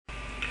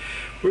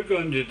We're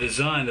going to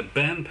design a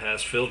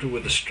bandpass filter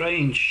with a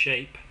strange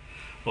shape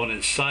on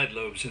its side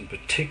lobes in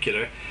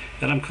particular,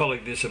 and I'm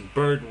calling this a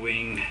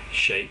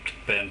Birdwing-Shaped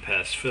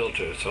bandpass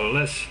filter. So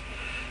let's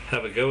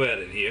have a go at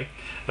it here.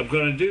 I'm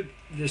going to do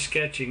this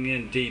sketching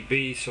in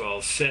dB, so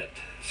I'll set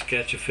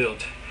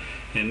Sketch-a-Filt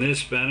in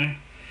this manner,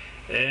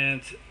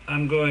 and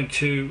I'm going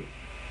to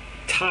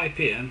type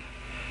in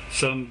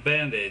some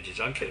band edges.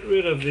 I'll get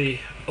rid of the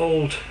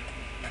old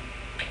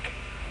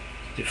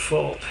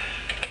default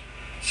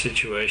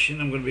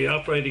situation. I'm going to be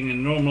operating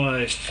in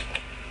normalized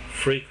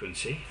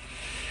frequency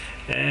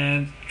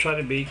and try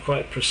to be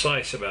quite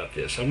precise about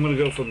this. I'm going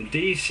to go from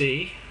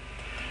DC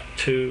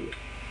to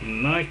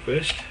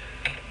Nyquist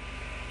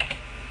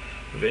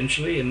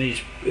eventually in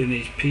these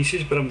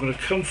pieces, but I'm going to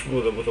come from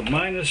with a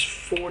minus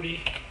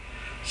 40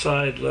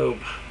 side lobe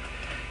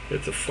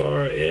at the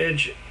far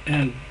edge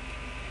and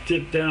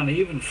dip down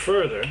even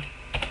further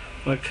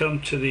when I come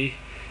to the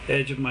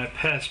edge of my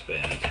pass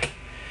band.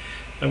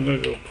 I'm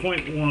going to go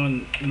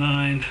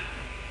 0.19,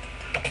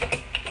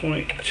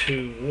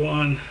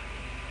 0.21,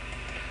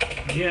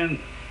 again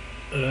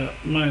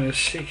minus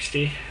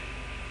 60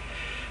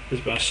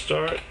 is my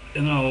start,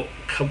 and I'll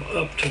come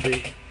up to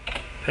the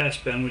pass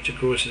band, which of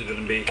course is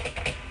going to be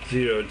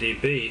 0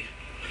 dB,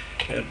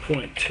 and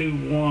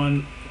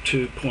 0.21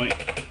 to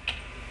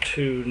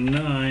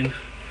 0.29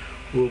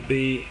 will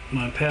be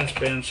my pass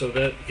band, so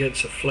that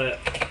gets a flat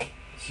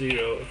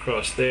 0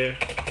 across there.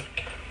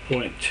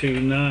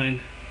 0.29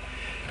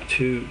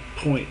 to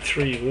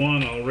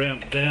 0.31, I'll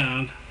ramp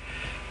down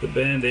the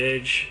band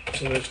edge,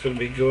 so that's going to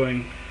be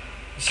going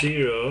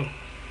 0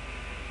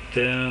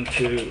 down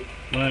to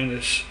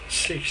minus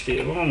 60.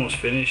 I'm almost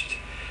finished,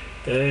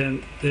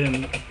 and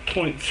then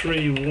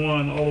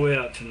 0.31 all the way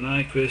out to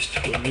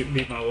Nyquist will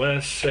be my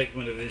last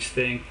segment of this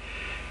thing,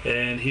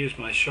 and here's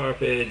my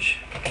sharp edge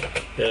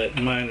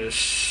at minus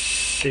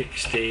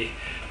 60,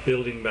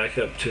 building back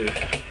up to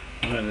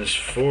minus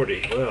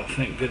 40. Well,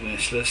 thank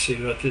goodness. Let's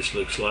see what this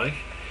looks like.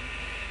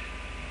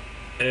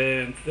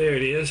 And there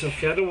it is.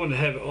 Okay, I don't want to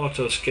have it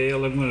auto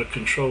scale. I'm going to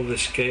control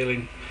this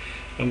scaling.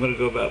 I'm going to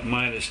go about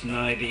minus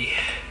 90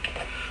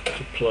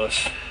 to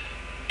plus,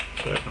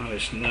 sorry,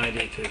 minus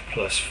 90 to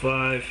plus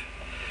 5,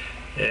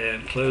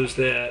 and close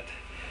that.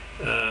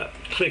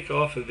 Click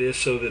off of this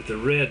so that the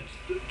red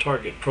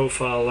target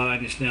profile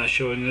line is now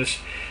showing us.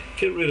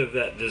 Get rid of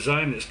that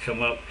design that's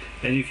come up,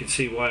 and you can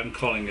see why I'm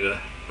calling it a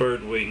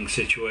bird wing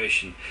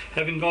situation.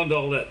 Having gone to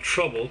all that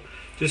trouble,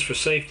 just for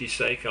safety's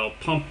sake, I'll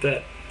pump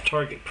that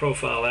target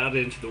profile out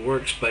into the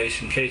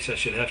workspace in case I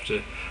should have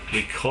to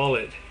recall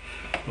it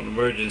on an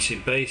emergency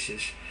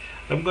basis.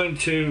 I'm going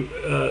to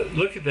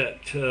look at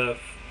that,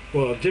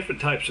 well, different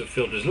types of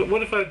filters.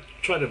 What if I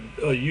tried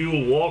a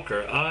Yule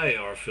Walker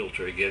IR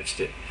filter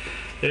against it?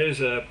 There's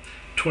a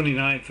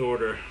 29th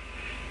order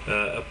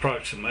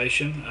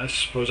approximation. I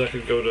suppose I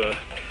could go to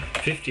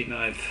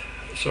 59th.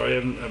 Sorry,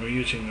 I'm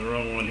using the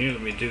wrong one here.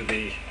 Let me do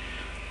the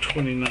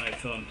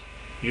 29th on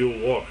Yule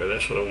Walker.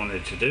 That's what I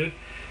wanted to do.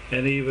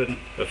 And even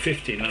a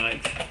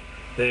 59th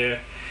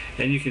there.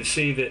 And you can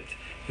see that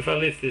if I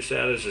lift this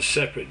out as a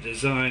separate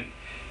design,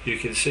 you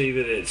can see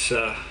that it's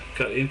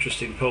got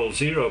interesting pole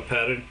 0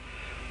 pattern,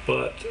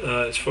 but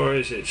as far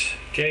as its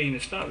gain,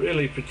 it's not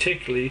really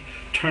particularly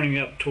turning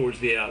up towards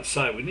the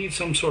outside. We need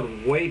some sort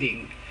of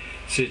weighting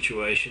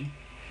situation,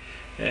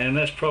 and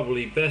that's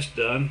probably best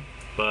done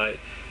by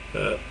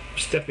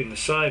stepping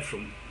aside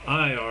from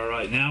IR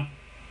right now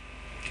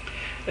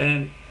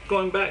and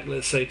going back,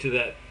 let's say, to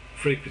that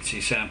frequency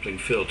sampling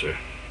filter.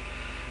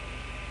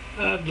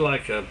 I'd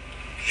like a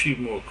few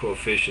more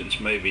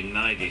coefficients, maybe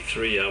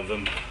 93 of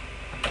them.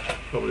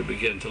 Probably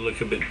begin to look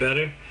a bit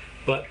better,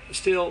 but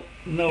still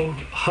no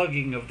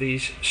hugging of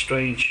these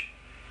strange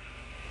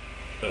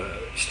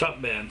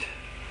stop band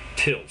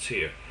tilts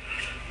here.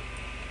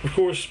 Of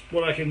course,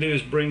 what I can do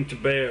is bring to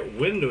bear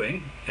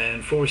windowing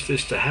and force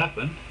this to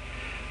happen.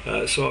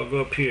 So I'll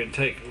go up here and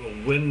take a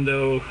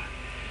window,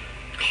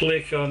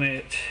 click on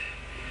it,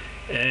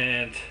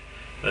 and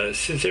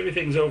since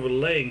everything's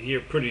overlaying here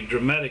pretty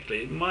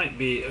dramatically, it might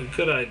be a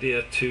good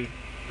idea to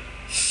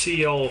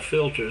see all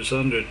filters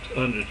under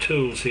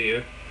tools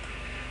here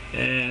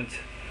and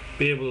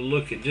be able to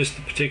look at just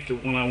the particular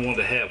one I want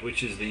to have,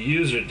 which is the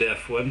user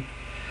def one,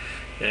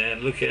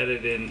 and look at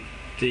it in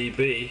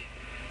dB,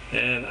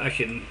 and I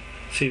can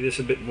see this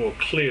a bit more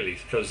clearly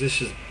because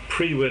this is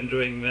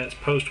pre-windowing, that's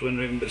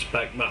post-windowing, but it's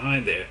back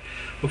behind there.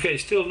 Okay,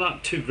 still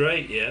not too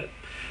great yet.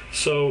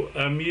 So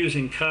I'm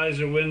using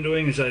Kaiser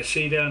windowing, as I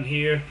see down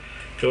here.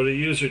 Go to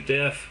user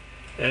def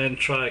and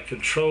try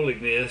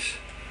controlling this.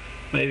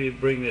 Maybe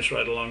bring this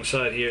right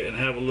alongside here and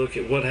have a look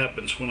at what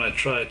happens when I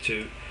try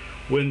to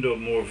window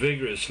more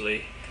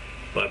vigorously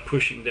by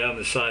pushing down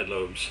the side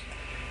lobes,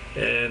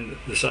 and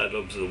the side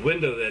lobes of the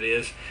window, that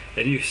is,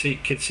 and you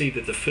can see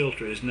that the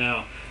filter is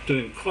now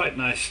doing quite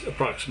nice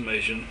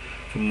approximation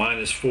from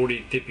minus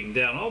 40 dipping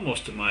down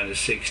almost to minus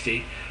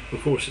 60.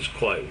 Of course, it's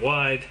quite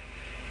wide,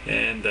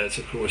 and that's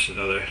of course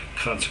another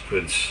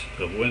consequence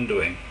of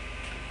windowing.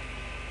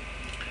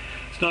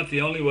 It's not the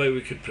only way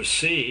we could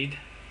proceed.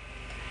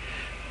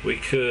 we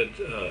could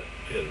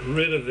get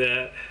rid of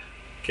that,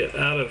 get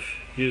out of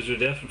user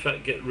def, in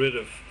fact get rid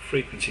of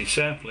frequency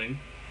sampling,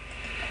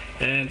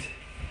 and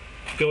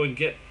go and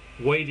get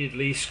weighted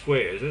least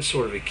squares. That's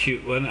sort of a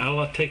cute one.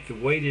 I'll take the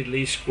weighted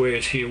least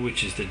squares here,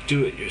 which is the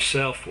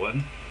do-it-yourself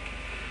one,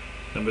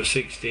 number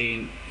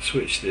 16,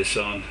 switch this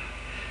on,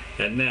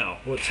 and now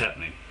what's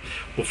happening?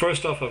 Well,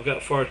 first off, I've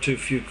got far too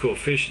few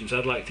coefficients.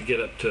 I'd like to get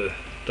up to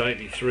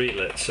 93,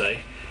 let's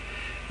say,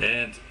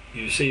 and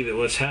you see that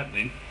what's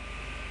happening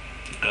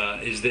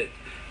is that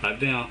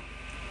I've now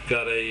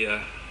got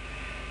a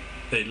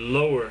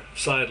lower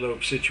side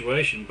lobe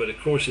situation, but of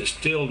course it's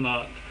still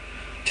not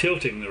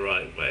tilting the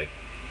right way.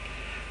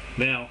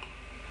 Now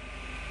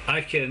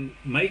I can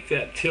make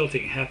that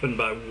tilting happen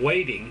by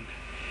weighting.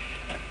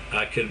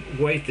 I could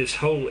weight this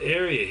whole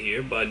area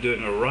here by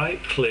doing a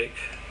right click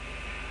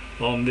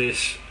on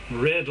this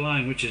red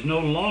line, which is no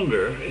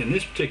longer in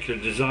this particular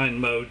design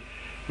mode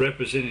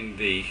representing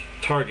the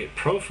target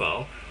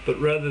profile, but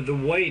rather the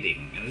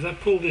weighting. And as I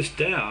pull this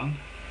down,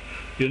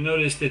 you'll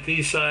notice that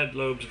these side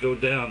lobes go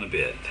down a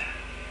bit,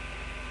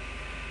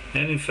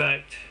 and in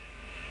fact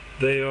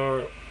they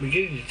are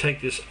beginning to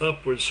take this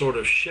upward sort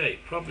of shape.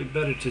 Probably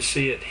better to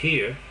see it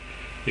here.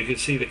 You can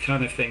see the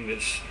kind of thing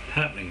that's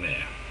happening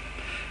there.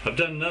 I've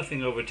done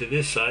nothing over to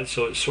this side,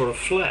 so it's sort of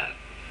flat.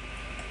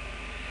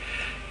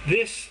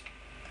 This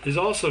is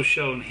also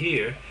shown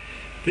here.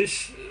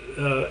 This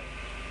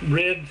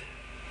red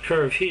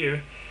curve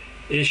here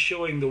is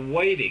showing the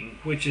weighting,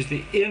 which is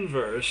the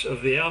inverse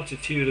of the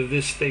altitude of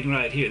this thing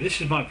right here. This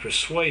is my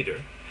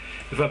persuader.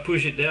 If I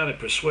push it down, it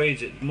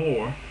persuades it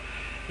more,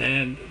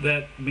 and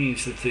that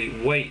means that the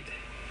weight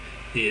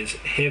is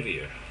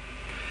heavier.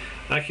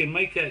 I can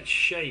make that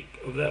shape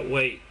of that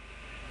weight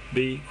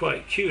be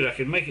quite cute. I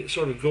can make it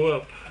sort of go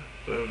up.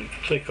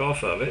 Click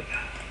off of it.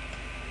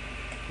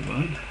 Come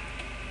on.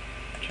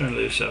 Turn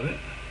loose of it.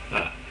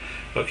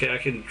 Okay, I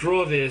can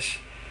draw this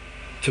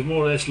to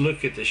more or less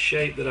look at the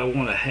shape that I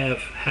want to have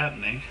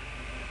happening,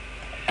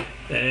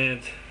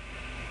 and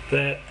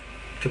that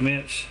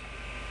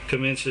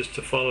commences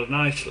to follow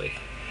nicely.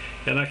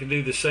 And I can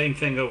do the same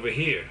thing over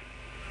here.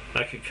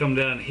 I could come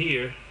down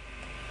here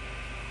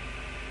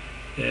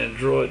and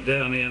draw it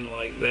down in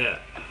like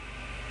that.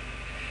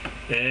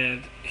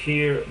 And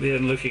here,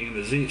 then looking in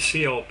the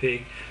Seal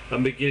Pig,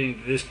 I'm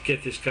beginning to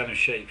get this kind of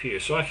shape here.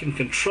 So I can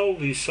control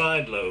these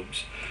side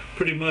lobes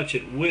pretty much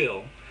at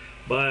will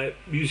by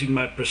using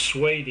my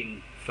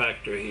persuading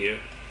factor here.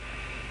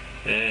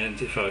 And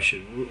if I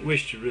should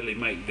wish to really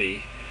make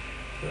the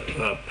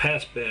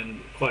pass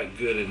band quite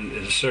good in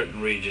a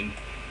certain region,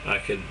 I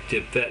could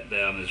dip that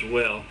down as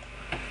well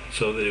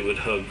so that it would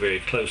hug very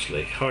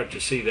closely. Hard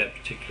to see that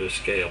particular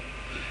scale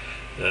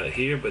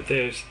here, but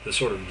there's the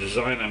sort of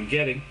design I'm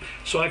getting.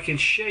 So I can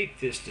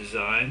shape this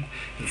design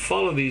and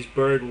follow these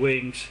bird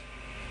wings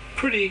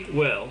pretty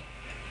well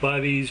by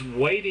these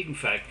weighting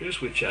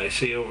factors, which I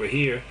see over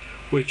here,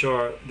 which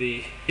are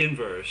the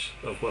inverse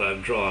of what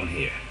I've drawn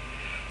here.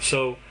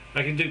 So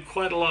I can do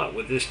quite a lot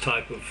with this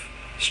type of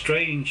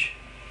strange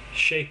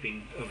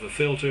shaping of a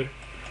filter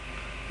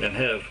and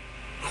have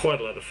quite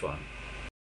a lot of fun.